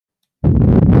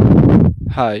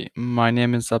Hi, my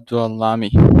name is Abdullah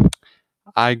Lami.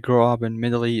 I grew up in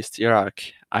Middle East, Iraq.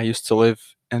 I used to live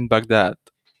in Baghdad,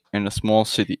 in a small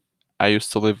city. I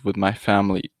used to live with my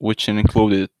family, which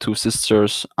included two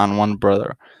sisters and one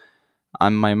brother,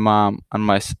 and my mom and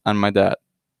my dad.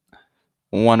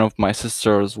 One of my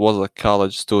sisters was a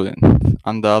college student,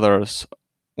 and the other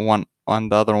one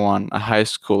a high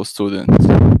school student,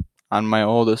 and my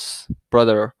oldest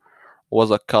brother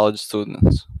was a college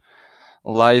student.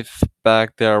 Life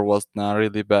back there was not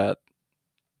really bad.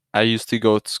 I used to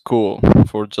go to school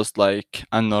for just like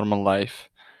a normal life.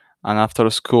 And after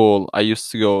school, I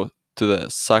used to go to the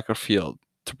soccer field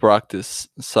to practice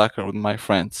soccer with my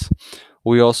friends.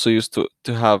 We also used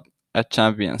to have a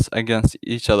champions against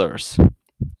each other's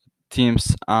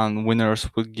teams, and winner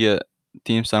would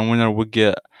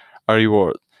get a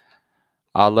reward.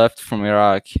 I left from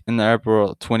Iraq in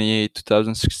April 28,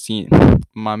 2016.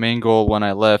 My main goal when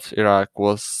I left Iraq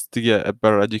was to get a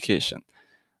better education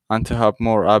and to have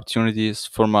more opportunities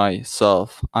for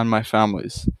myself and my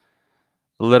families.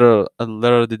 Little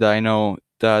did I know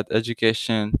that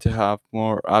education to have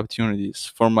more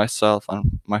opportunities for myself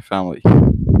and my family.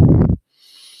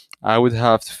 I would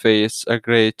have to face a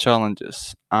great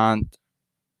challenges and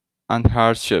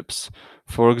hardships.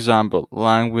 For example,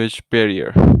 language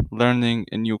barrier, learning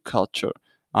a new culture,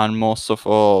 and most of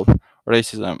all,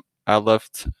 racism. I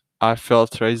left I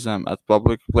felt racism at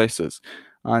public places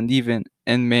and even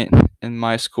in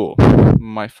my school.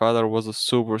 My father was a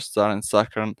superstar in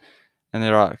soccer in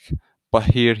Iraq, but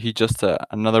here he just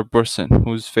another person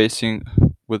who's facing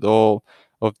with all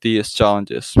of these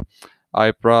challenges.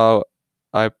 I brought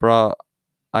I brought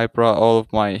I brought all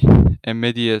of my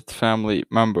immediate family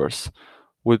members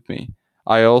with me.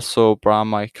 I also brought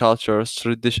my culture's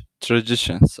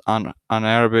traditions and an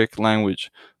Arabic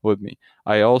language with me.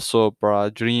 I also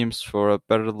brought dreams for a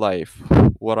better life.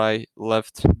 What I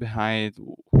left behind,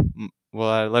 what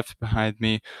I left behind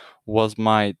me, was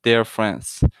my dear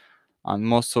friends and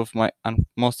most of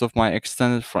my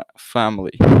extended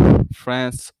family,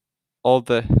 friends, all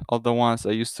the ones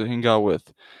I used to hang out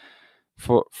with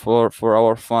for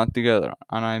our fun together,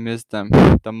 and I miss them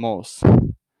the most.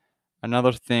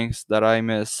 Another things that I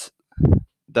miss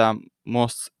the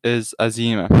most is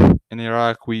azima. In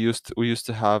Iraq, we used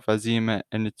to have azima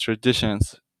in a tradition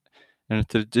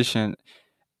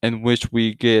in which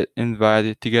we get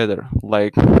invited together,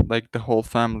 like the whole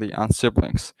family and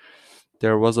siblings.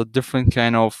 There was a different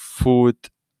kind of food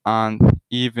and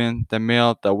even the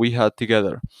meal that we had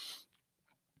together.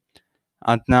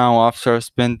 And now, after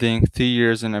spending 3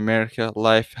 years in America,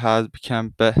 life has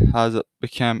become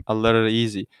a little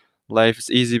easy. Life is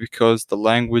easy because the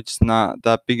language is not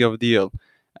that big of a deal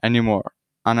anymore,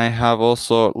 and I have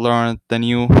also learned the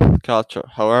new culture.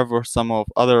 However, some of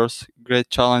others great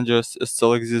challenges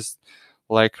still exist,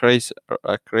 like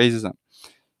racism,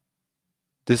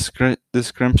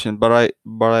 discrimination. But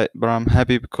I'm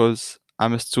happy because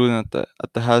I'm a student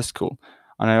at the high school,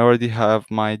 and I already have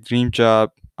my dream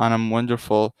job, and I'm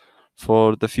wonderful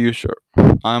for the future.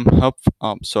 I'm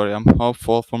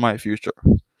hopeful for my future.